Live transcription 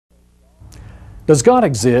Does God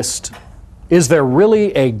exist? Is there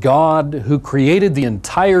really a God who created the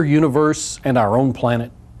entire universe and our own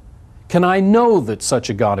planet? Can I know that such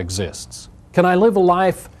a God exists? Can I live a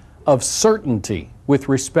life of certainty with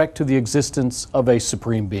respect to the existence of a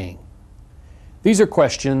supreme being? These are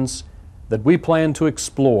questions that we plan to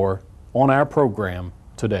explore on our program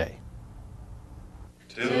today.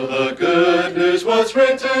 Till the good news was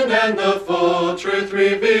written and the full truth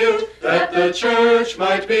revealed, that the church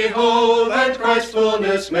might be whole and Christ's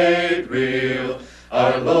fullness made real.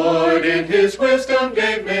 Our Lord in His wisdom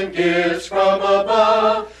gave men gifts from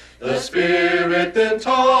above. The Spirit then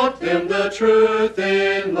taught them the truth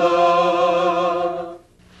in love.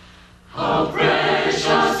 How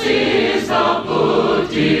precious is the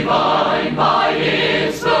book divine, by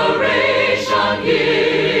inspiration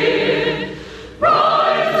given.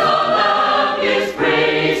 Bright the lamp is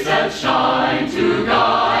praise and shine to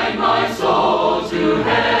guide my soul to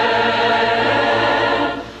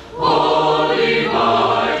heaven. Holy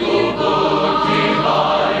Bible, book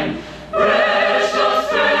divine, precious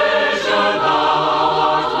treasure thou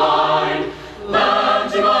art mine.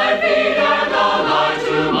 Lamp to my feet and a light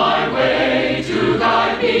to my way, to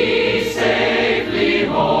guide me safely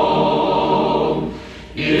home.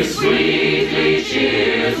 It sweetly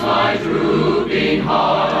cheers my drooping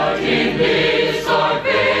heart in this dark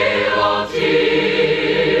vale of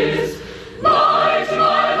tears. Light to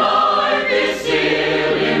my life it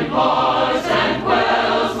still imparts and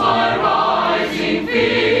quells my rising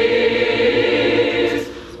fears.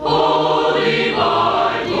 Holy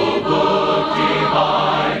Bible, book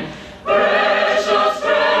divine, precious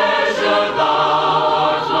treasure thou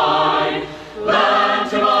art mine. Lamp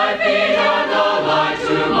to my feet and a light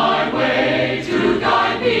to my way, to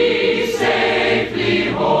guide me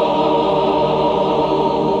safely home.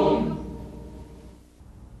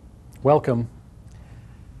 Welcome.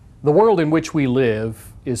 The world in which we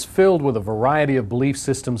live is filled with a variety of belief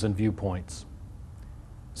systems and viewpoints.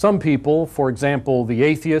 Some people, for example, the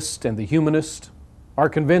atheist and the humanist, are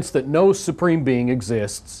convinced that no supreme being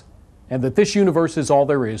exists and that this universe is all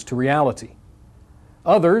there is to reality.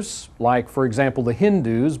 Others, like for example the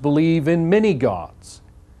Hindus, believe in many gods.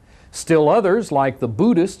 Still others, like the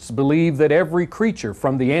Buddhists, believe that every creature,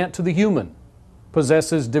 from the ant to the human,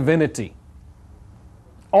 possesses divinity.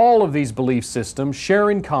 All of these belief systems share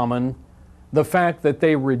in common the fact that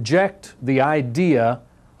they reject the idea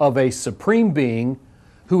of a supreme being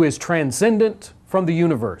who is transcendent from the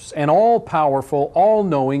universe, an all-powerful,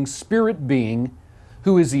 all-knowing spirit being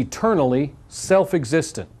who is eternally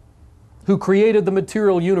self-existent, who created the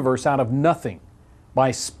material universe out of nothing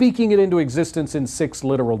by speaking it into existence in 6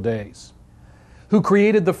 literal days, who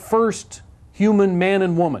created the first human man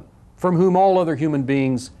and woman from whom all other human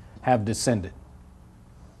beings have descended.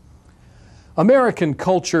 American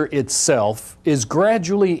culture itself is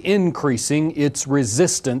gradually increasing its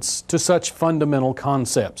resistance to such fundamental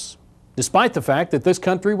concepts, despite the fact that this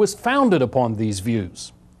country was founded upon these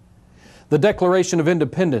views. The Declaration of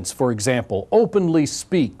Independence, for example, openly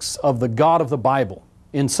speaks of the God of the Bible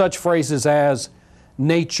in such phrases as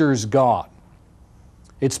nature's God.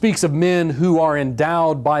 It speaks of men who are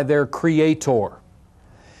endowed by their Creator.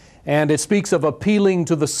 And it speaks of appealing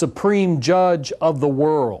to the supreme judge of the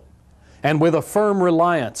world, and with a firm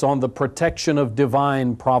reliance on the protection of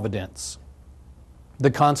divine providence.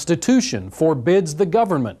 The Constitution forbids the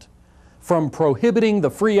government from prohibiting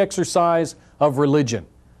the free exercise of religion,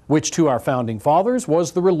 which to our founding fathers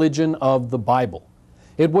was the religion of the Bible.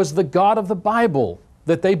 It was the God of the Bible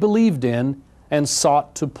that they believed in and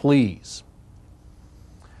sought to please.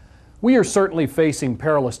 We are certainly facing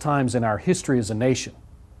perilous times in our history as a nation.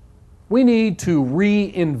 We need to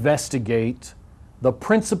reinvestigate the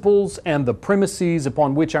principles and the premises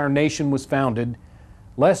upon which our nation was founded,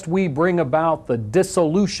 lest we bring about the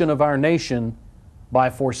dissolution of our nation by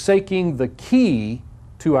forsaking the key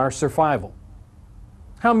to our survival.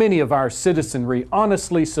 How many of our citizenry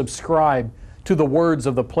honestly subscribe to the words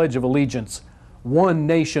of the Pledge of Allegiance, one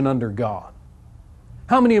nation under God?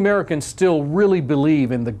 How many Americans still really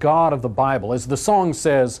believe in the God of the Bible, as the song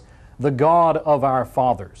says, the God of our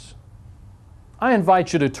fathers? I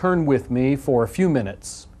invite you to turn with me for a few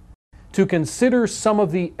minutes to consider some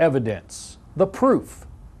of the evidence, the proof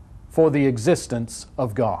for the existence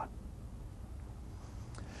of God.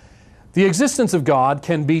 The existence of God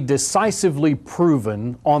can be decisively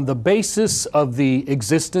proven on the basis of the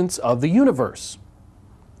existence of the universe.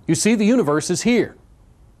 You see, the universe is here,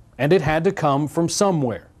 and it had to come from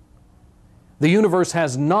somewhere. The universe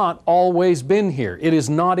has not always been here. It is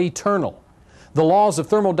not eternal. The laws of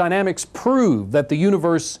thermodynamics prove that the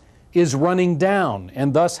universe is running down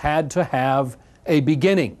and thus had to have a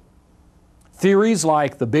beginning. Theories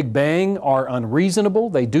like the Big Bang are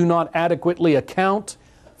unreasonable. They do not adequately account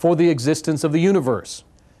for the existence of the universe.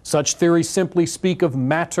 Such theories simply speak of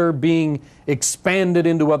matter being expanded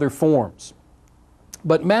into other forms.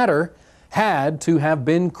 But matter had to have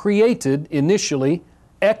been created initially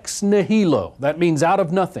ex nihilo, that means out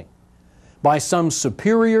of nothing, by some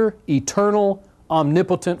superior, eternal,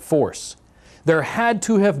 omnipotent force. There had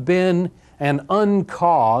to have been an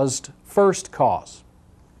uncaused first cause,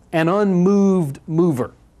 an unmoved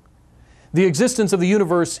mover. The existence of the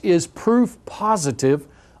universe is proof positive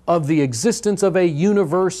of the existence of a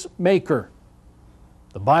universe maker.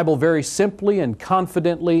 The Bible very simply and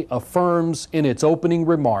confidently affirms in its opening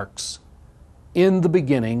remarks, "In the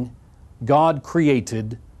beginning, God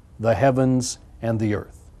created the heavens and the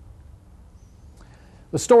earth."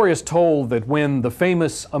 The story is told that when the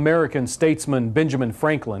famous American statesman Benjamin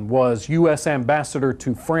Franklin was U.S. ambassador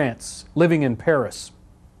to France, living in Paris,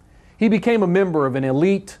 he became a member of an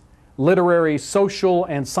elite literary, social,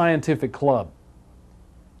 and scientific club.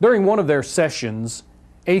 During one of their sessions,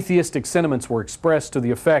 atheistic sentiments were expressed to the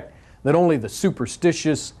effect that only the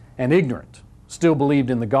superstitious and ignorant still believed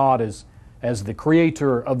in the God as the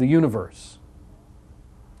creator of the universe.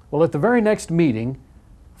 Well, at the very next meeting,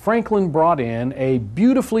 Franklin brought in a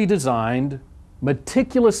beautifully designed,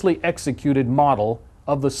 meticulously executed model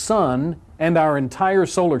of the sun and our entire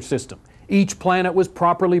solar system. Each planet was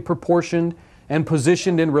properly proportioned and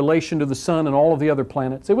positioned in relation to the sun and all of the other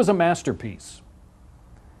planets. It was a masterpiece.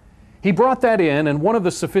 He brought that in, and one of the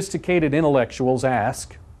sophisticated intellectuals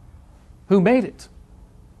asked, "Who made it?"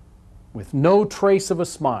 With no trace of a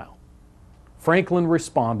smile, Franklin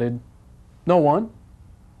responded, "No one.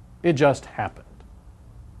 It just happened."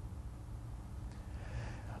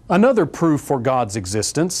 Another proof for God's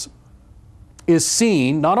existence is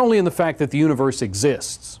seen not only in the fact that the universe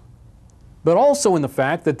exists, but also in the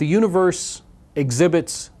fact that the universe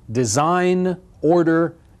exhibits design,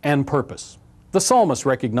 order, and purpose. The psalmist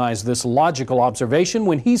recognized this logical observation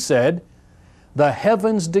when he said, "The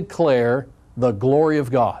heavens declare the glory of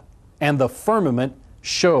God, and the firmament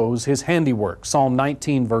shows His handiwork." Psalm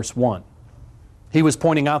 19, verse 1. He was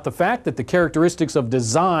pointing out the fact that the characteristics of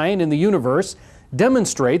design in the universe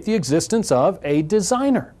demonstrate the existence of a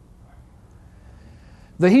designer.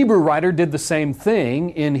 The Hebrew writer did the same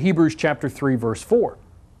thing in Hebrews chapter 3, verse 4.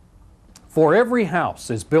 "For every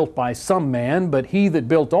house is built by some man, but He that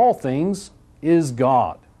built all things is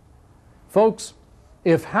God." Folks,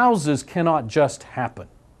 if houses cannot just happen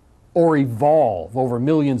or evolve over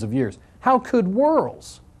millions of years, how could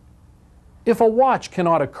worlds? If a watch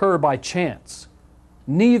cannot occur by chance,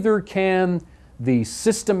 neither can the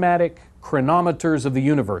systematic chronometers of the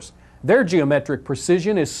universe. Their geometric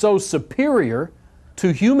precision is so superior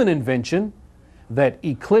to human invention that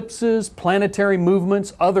eclipses, planetary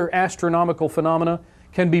movements, other astronomical phenomena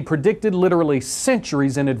can be predicted literally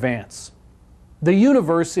centuries in advance. The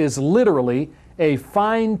universe is literally a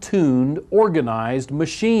fine-tuned, organized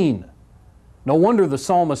machine. No wonder the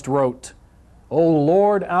psalmist wrote, "O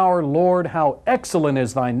Lord, our Lord, how excellent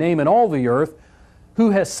is Thy name in all the earth, who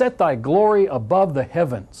has set Thy glory above the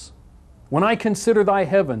heavens. When I consider Thy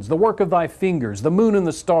heavens, the work of Thy fingers, the moon and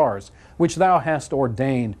the stars, which Thou hast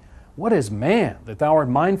ordained, what is man that Thou art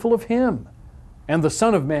mindful of him, and the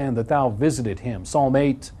Son of Man that Thou visited him?" Psalm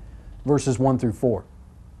 8, verses 1 through 4.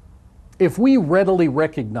 If we readily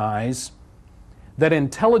recognize that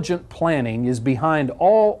intelligent planning is behind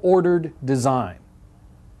all ordered design,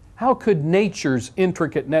 how could nature's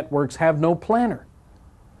intricate networks have no planner?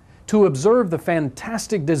 To observe the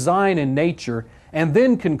fantastic design in nature and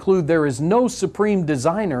then conclude there is no supreme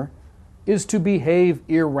designer is to behave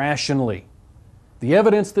irrationally. The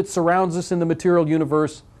evidence that surrounds us in the material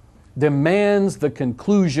universe demands the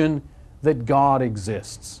conclusion that God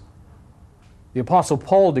exists. The Apostle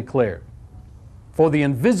Paul declared, "For the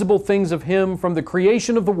invisible things of Him from the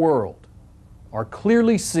creation of the world are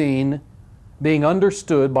clearly seen, being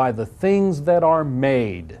understood by the things that are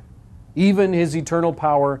made, even His eternal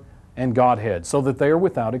power and Godhead, so that they are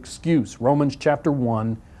without excuse." Romans chapter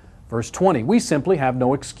 1, verse 20. We simply have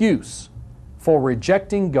no excuse for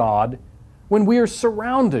rejecting God when we are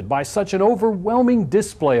surrounded by such an overwhelming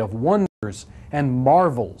display of wonders and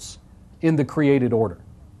marvels in the created order.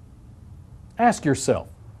 Ask yourself,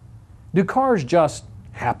 do cars just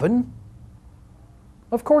happen?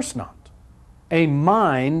 Of course not. A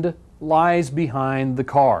mind lies behind the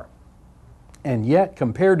car. And yet,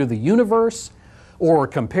 compared to the universe, or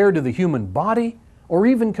compared to the human body, or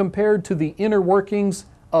even compared to the inner workings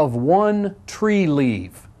of one tree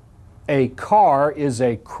leaf, a car is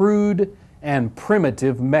a crude and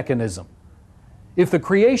primitive mechanism. If the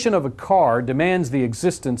creation of a car demands the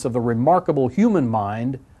existence of the remarkable human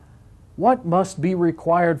mind, what must be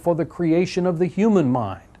required for the creation of the human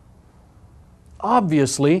mind?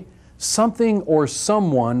 Obviously, something or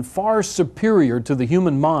someone far superior to the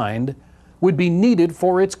human mind would be needed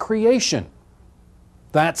for its creation.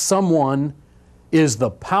 That someone is the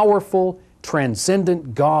powerful,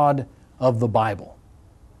 transcendent God of the Bible.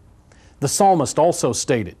 The psalmist also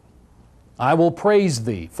stated, "I will praise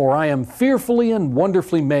Thee, for I am fearfully and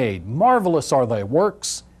wonderfully made. Marvelous are Thy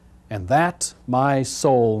works, and that my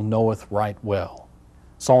soul knoweth right well."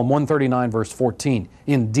 Psalm 139, verse 14.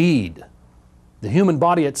 Indeed, the human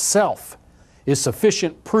body itself is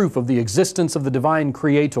sufficient proof of the existence of the divine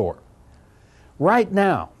Creator. Right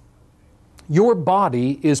now, your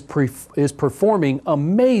body is performing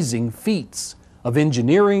amazing feats of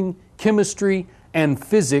engineering, chemistry, and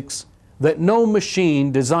physics that no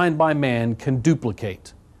machine designed by man can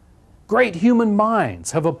duplicate. Great human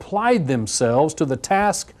minds have applied themselves to the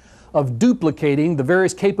task of duplicating the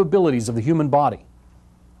various capabilities of the human body.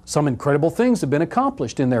 Some incredible things have been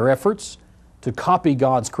accomplished in their efforts to copy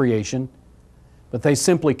God's creation, but they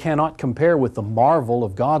simply cannot compare with the marvel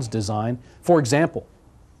of God's design. For example,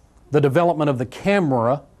 the development of the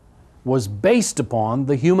camera was based upon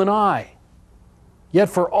the human eye. Yet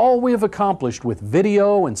for all we have accomplished with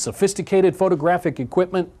video and sophisticated photographic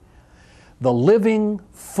equipment, the living,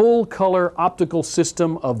 full-color optical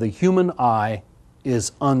system of the human eye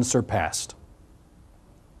is unsurpassed.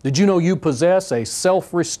 Did you know you possess a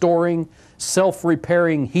self-restoring,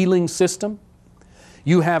 self-repairing healing system?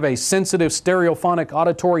 You have a sensitive stereophonic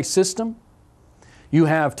auditory system. You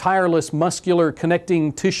have tireless muscular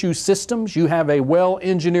connecting tissue systems. You have a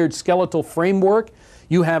well-engineered skeletal framework.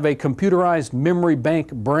 You have a computerized memory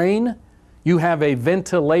bank brain. You have a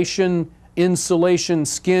ventilation insulation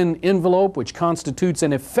skin envelope, which constitutes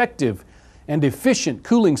an effective and efficient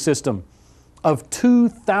cooling system of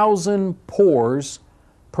 2,000 pores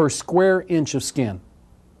per square inch of skin.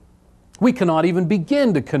 We cannot even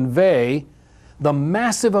begin to convey the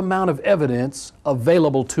massive amount of evidence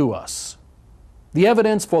available to us. The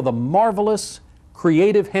evidence for the marvelous,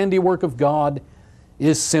 creative handiwork of God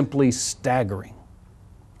is simply staggering.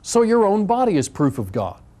 So your own body is proof of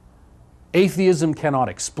God. Atheism cannot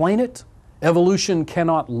explain it. Evolution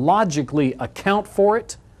cannot logically account for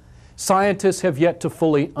it. Scientists have yet to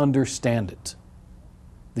fully understand it.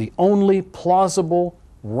 The only plausible,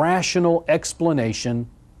 rational explanation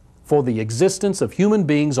for the existence of human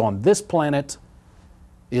beings on this planet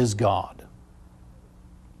is God.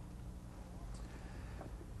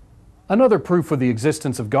 Another proof of the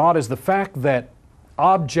existence of God is the fact that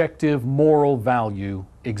objective moral value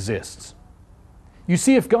exists. You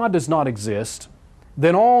see, if God does not exist,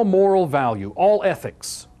 then all moral value, all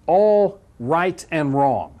ethics, all right and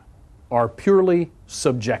wrong are purely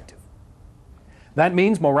subjective. That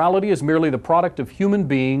means morality is merely the product of human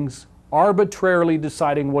beings arbitrarily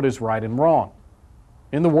deciding what is right and wrong.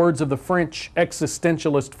 In the words of the French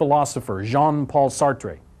existentialist philosopher Jean-Paul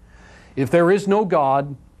Sartre, if there is no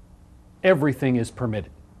God, everything is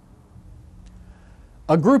permitted.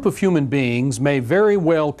 A group of human beings may very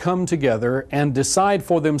well come together and decide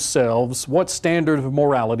for themselves what standard of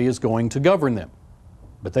morality is going to govern them.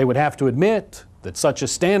 But they would have to admit that such a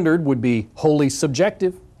standard would be wholly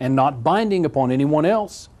subjective and not binding upon anyone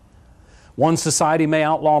else. One society may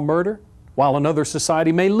outlaw murder, while another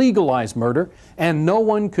society may legalize murder, and no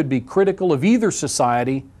one could be critical of either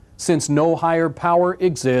society since no higher power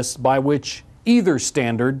exists by which either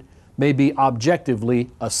standard may be objectively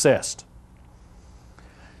assessed.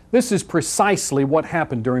 This is precisely what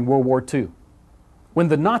happened during World War II. When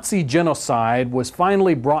the Nazi genocide was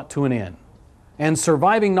finally brought to an end, and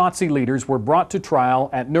surviving Nazi leaders were brought to trial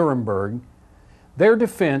at Nuremberg, their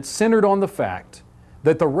defense centered on the fact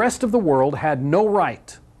that the rest of the world had no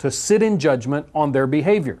right to sit in judgment on their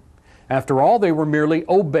behavior. After all, they were merely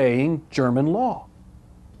obeying German law.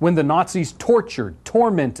 When the Nazis tortured,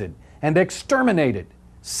 tormented, and exterminated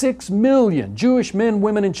 6 million Jewish men,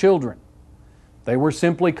 women, and children, they were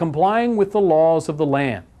simply complying with the laws of the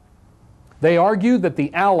land. They argued that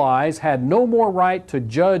the Allies had no more right to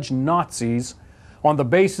judge Nazis on the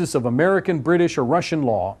basis of American, British, or Russian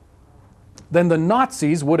law than the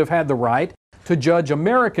Nazis would have had the right to judge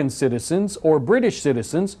American citizens or British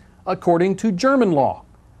citizens according to German law.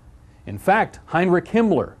 In fact, Heinrich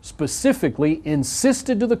Himmler specifically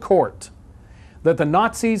insisted to the court that the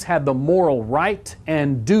Nazis had the moral right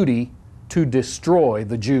and duty to destroy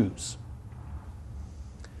the Jews.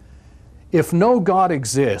 If no God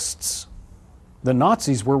exists, the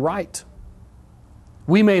Nazis were right.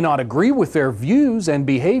 We may not agree with their views and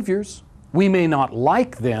behaviors. We may not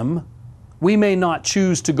like them, We may not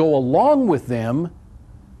choose to go along with them,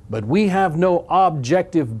 but we have no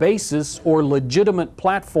objective basis or legitimate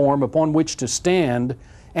platform upon which to stand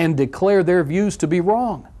and declare their views to be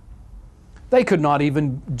wrong. They could not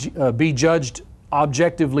even be judged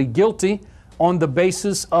objectively guilty on the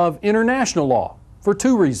basis of international law for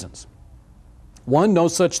two reasons. One, no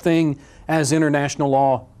such thing as international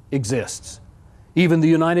law exists. Even the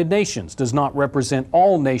United Nations does not represent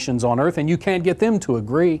all nations on earth, and you can't get them to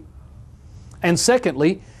agree. And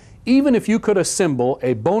secondly, even if you could assemble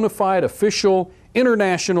a bona fide official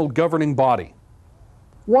international governing body,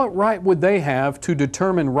 what right would they have to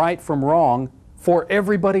determine right from wrong for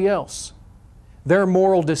everybody else? Their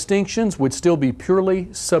moral distinctions would still be purely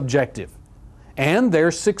subjective, and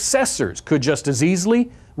their successors could just as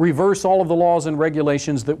easily reverse all of the laws and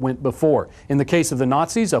regulations that went before. In the case of the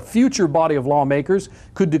Nazis, a future body of lawmakers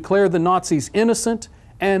could declare the Nazis innocent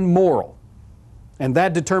and moral, and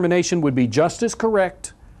that determination would be just as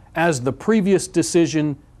correct as the previous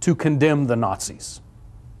decision to condemn the Nazis.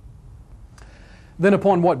 Then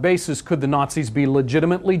upon what basis could the Nazis be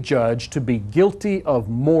legitimately judged to be guilty of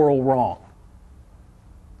moral wrong?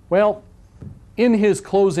 Well, in his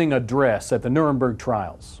closing address at the Nuremberg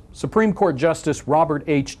trials, Supreme Court Justice Robert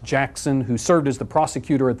H. Jackson, who served as the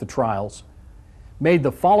prosecutor at the trials, made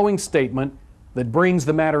the following statement that brings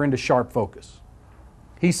the matter into sharp focus.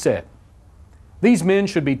 He said, "These men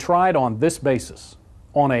should be tried on this basis,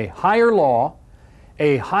 on a higher law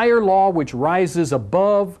which rises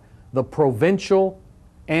above the provincial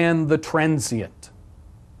and the transient."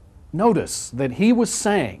 Notice that he was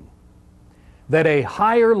saying that a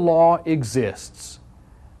higher law exists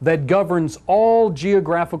that governs all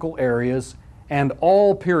geographical areas and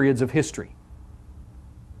all periods of history.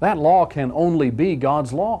 That law can only be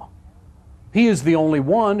God's law. He is the only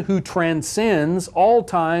one who transcends all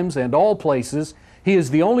times and all places. He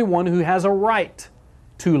is the only one who has a right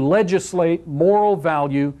to legislate moral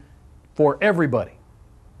value for everybody.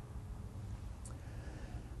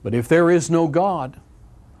 But if there is no God,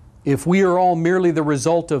 if we are all merely the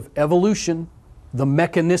result of evolution, the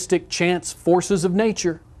mechanistic chance forces of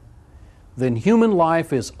nature, then human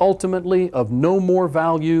life is ultimately of no more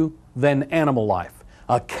value than animal life.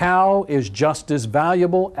 A cow is just as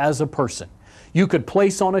valuable as a person. You could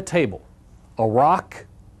place on a table a rock,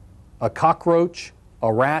 a cockroach,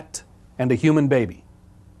 a rat, and a human baby,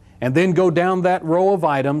 and then go down that row of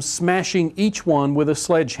items, smashing each one with a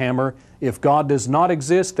sledgehammer. If God does not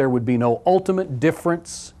exist, there would be no ultimate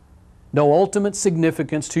difference, no ultimate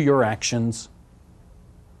significance to your actions.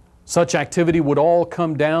 Such activity would all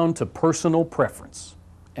come down to personal preference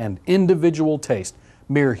and individual taste,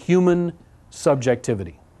 mere human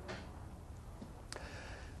subjectivity.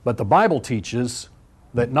 But the Bible teaches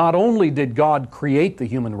that not only did God create the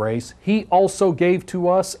human race, He also gave to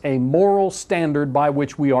us a moral standard by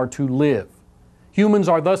which we are to live. Humans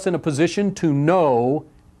are thus in a position to know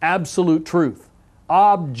absolute truth,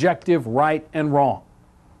 objective right and wrong.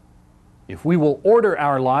 If we will order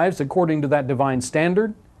our lives according to that divine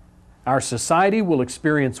standard, our society will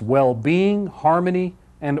experience well-being, harmony,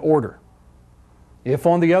 and order. If,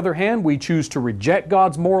 on the other hand, we choose to reject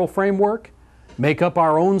God's moral framework, make up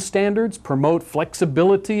our own standards, promote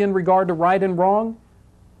flexibility in regard to right and wrong,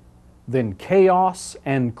 then chaos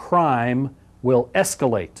and crime will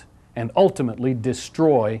escalate and ultimately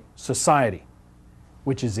destroy society,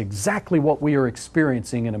 which is exactly what we are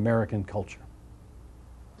experiencing in American culture.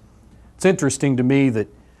 It's interesting to me that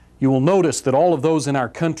you will notice that all of those in our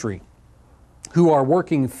country who are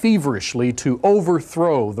working feverishly to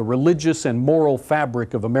overthrow the religious and moral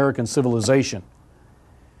fabric of American civilization,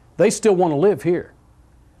 they still want to live here.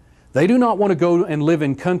 They do not want to go and live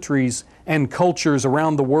in countries and cultures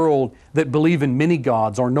around the world that believe in many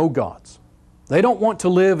gods or no gods. They don't want to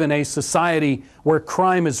live in a society where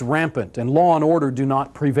crime is rampant and law and order do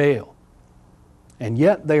not prevail. And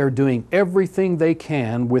yet they are doing everything they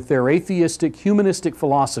can with their atheistic, humanistic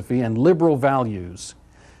philosophy and liberal values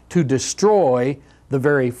to destroy the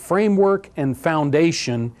very framework and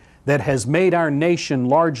foundation that has made our nation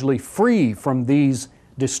largely free from these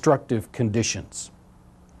destructive conditions.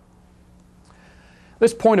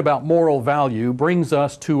 This point about moral value brings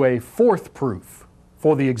us to a fourth proof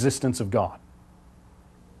for the existence of God: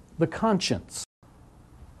 the conscience.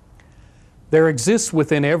 There exists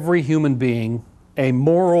within every human being a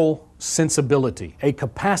moral sensibility, a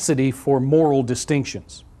capacity for moral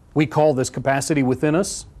distinctions. We call this capacity within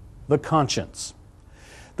us the conscience.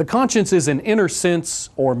 The conscience is an inner sense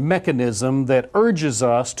or mechanism that urges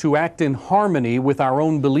us to act in harmony with our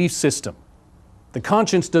own belief system. The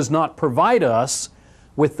conscience does not provide us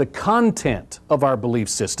with the content of our belief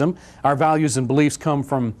system. Our values and beliefs come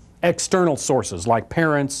from external sources like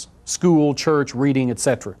parents, school, church, reading,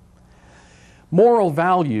 etc. Moral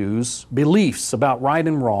values, beliefs about right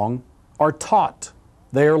and wrong, are taught.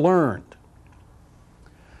 They are learned.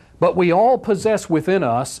 But we all possess within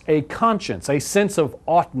us a conscience, a sense of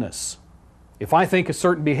oughtness. If I think a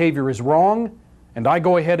certain behavior is wrong, and I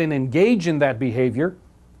go ahead and engage in that behavior,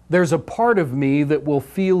 there's a part of me that will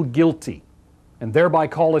feel guilty, and thereby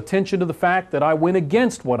call attention to the fact that I went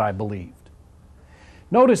against what I believed.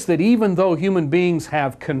 Notice that even though human beings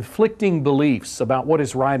have conflicting beliefs about what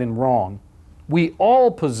is right and wrong, we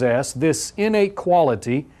all possess this innate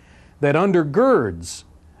quality that undergirds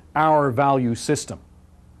our value system.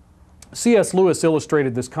 C.S. Lewis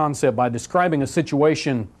illustrated this concept by describing a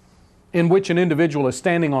situation in which an individual is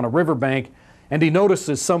standing on a riverbank and he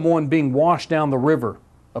notices someone being washed down the river,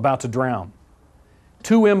 about to drown.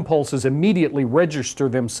 Two impulses immediately register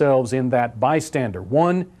themselves in that bystander.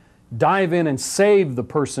 One, dive in and save the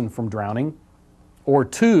person from drowning, or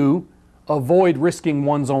two, avoid risking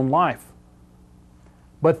one's own life.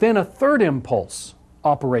 But then a third impulse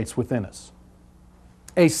operates within us,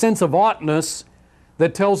 a sense of oughtness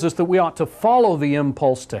that tells us that we ought to follow the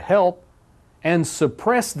impulse to help and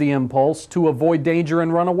suppress the impulse to avoid danger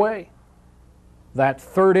and run away. That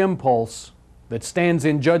third impulse that stands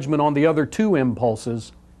in judgment on the other two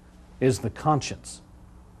impulses is the conscience.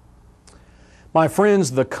 My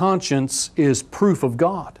friends, the conscience is proof of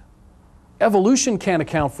God. Evolution can't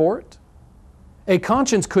account for it. A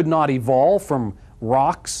conscience could not evolve from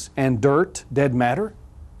rocks and dirt, dead matter.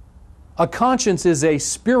 A conscience is a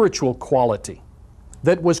spiritual quality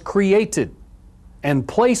that was created and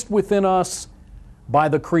placed within us by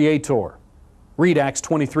the Creator. Read Acts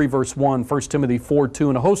 23 verse 1, 1 Timothy 4:2,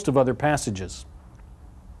 and a host of other passages.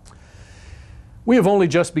 We have only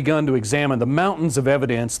just begun to examine the mountains of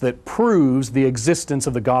evidence that proves the existence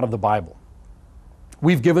of the God of the Bible.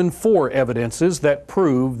 We've given 4 evidences that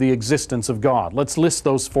prove the existence of God. Let's list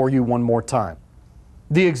those for you one more time.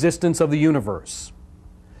 The existence of the universe,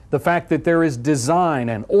 the fact that there is design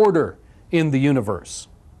and order in the universe,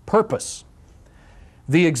 purpose,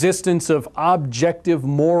 the existence of objective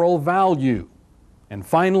moral value, and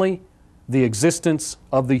finally, the existence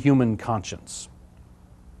of the human conscience.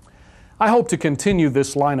 I hope to continue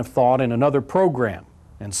this line of thought in another program,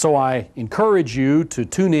 and so I encourage you to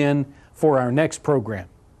tune in for our next program.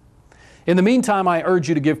 In the meantime, I urge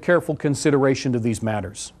you to give careful consideration to these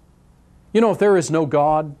matters. You know, if there is no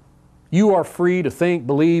God, you are free to think,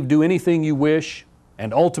 believe, do anything you wish,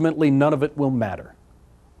 and ultimately none of it will matter.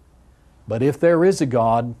 But if there is a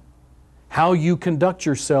God, how you conduct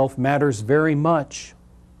yourself matters very much.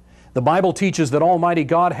 The Bible teaches that Almighty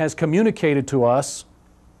God has communicated to us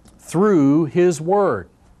through His Word.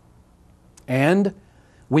 And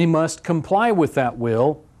we must comply with that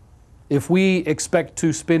will if we expect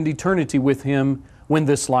to spend eternity with Him when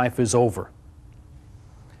this life is over.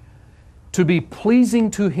 To be pleasing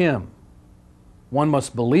to Him, one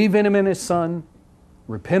must believe in Him and His Son,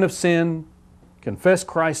 repent of sin, confess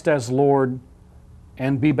Christ as Lord,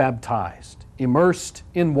 and be baptized, immersed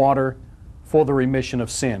in water for the remission of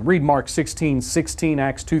sin. Read Mark 16:16,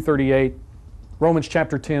 Acts 2:38, Romans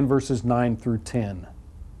chapter 10, verses 9 through 10.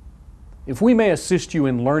 If we may assist you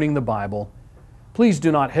in learning the Bible, please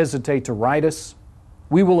do not hesitate to write us.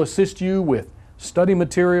 We will assist you with study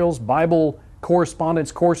materials, Bible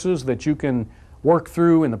correspondence courses that you can work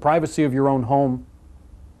through in the privacy of your own home.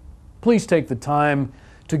 Please take the time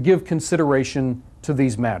to give consideration to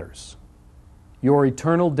these matters. Your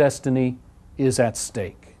eternal destiny is at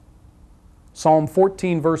stake. Psalm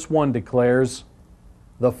 14 verse 1 declares,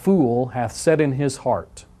 "The fool hath said in his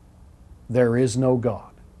heart, there is no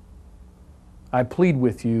God." I plead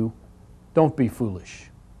with you, don't be foolish.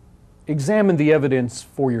 Examine the evidence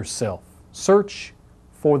for yourself. Search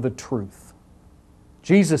for the truth.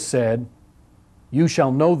 Jesus said, "You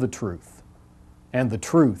shall know the truth, and the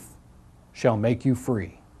truth shall make you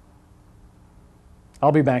free."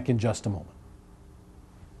 I'll be back in just a moment.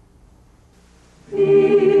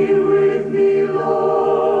 Be with me,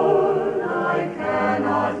 Lord, I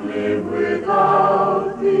cannot live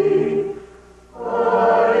without Thee.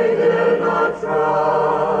 I dare not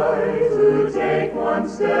try to take one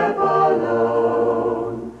step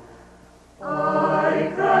alone.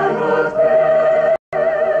 I cannot bear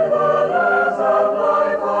the loss of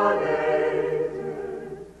life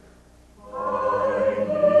unaided. I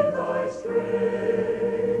need Thy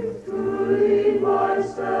strength to lead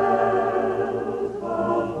myself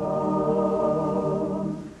along.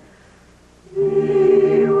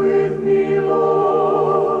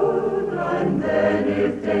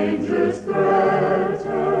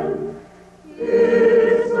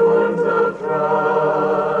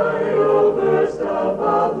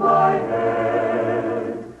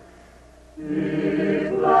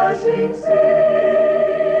 shining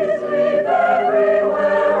seas leap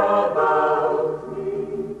everywhere about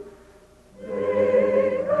me.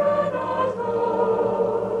 They cannot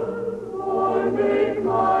harm or make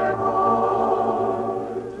my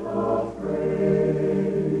heart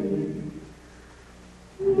afraid.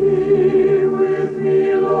 Be with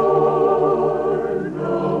me, Lord,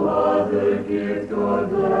 no other gift or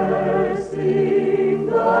blessing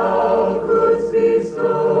thou couldst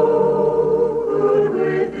bestow could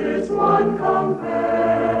with this one compare.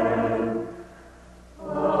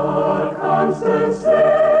 A constant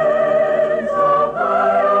sense of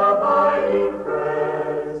thy abiding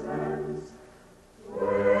presence,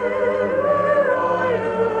 where'er I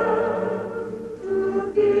am,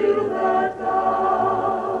 to feel that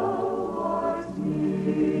thou art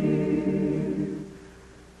near.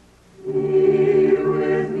 Be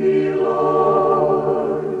with me,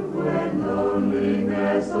 Lord, when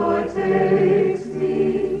loneliness o'ertakes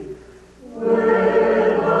me,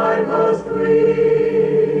 when I must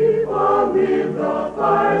weep amid the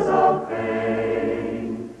fires of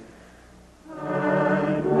pain,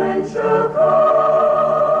 and when shall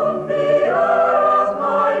come the hour of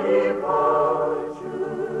my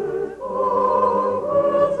departure, oh,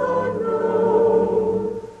 worlds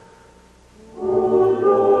unknown. O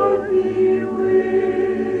Lord, be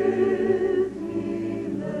with me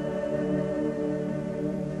then.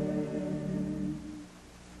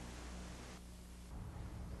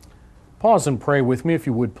 Pause and pray with me, if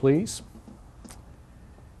you would, please.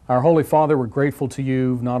 Our Holy Father, we're grateful to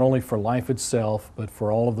you not only for life itself, but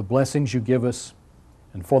for all of the blessings you give us,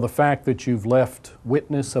 and for the fact that you've left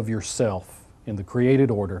witness of yourself in the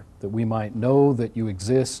created order, that we might know that you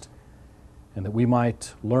exist, and that we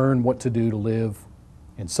might learn what to do to live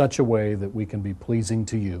in such a way that we can be pleasing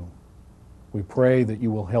to you. We pray that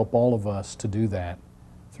you will help all of us to do that.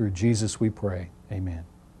 Through Jesus we pray. Amen.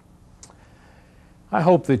 I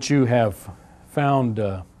hope that you have found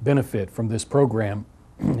benefit from this program.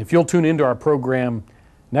 If you'll tune into our program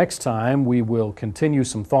next time, we will continue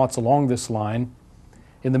some thoughts along this line.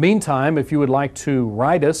 In the meantime, if you would like to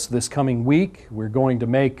write us this coming week, we're going to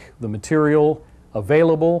make the material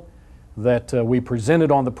available that we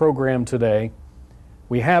presented on the program today.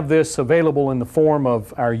 We have this available in the form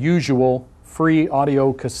of our usual free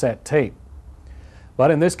audio cassette tape.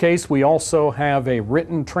 But in this case, we also have a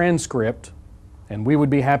written transcript, and we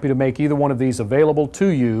would be happy to make either one of these available to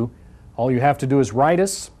you. All you have to do is write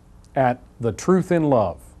us at The Truth in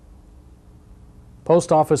Love,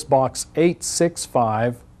 Post Office Box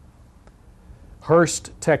 865,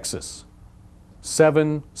 Hurst, Texas,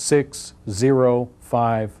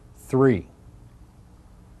 76053.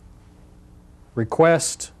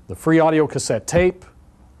 Request the free audio cassette tape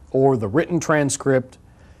or the written transcript,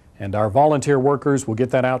 and our volunteer workers will get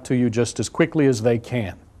that out to you just as quickly as they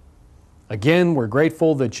can. Again, we're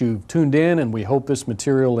grateful that you've tuned in, and we hope this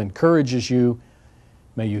material encourages you.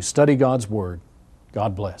 May you study God's Word.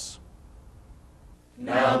 God bless.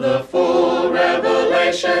 Now the full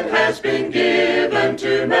revelation has been given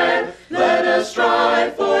to man. Let us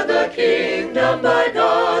strive for the kingdom by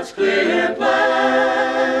God's clear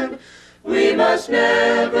plan. We must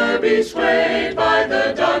never be swayed by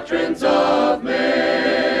the doctrines of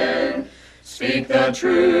men. Speak the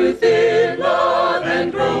truth in love and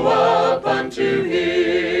grow up unto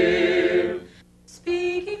Him.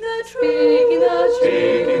 Speaking the truth,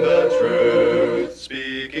 Speaking the truth,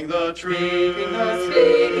 speaking the truth,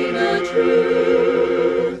 speaking the truth.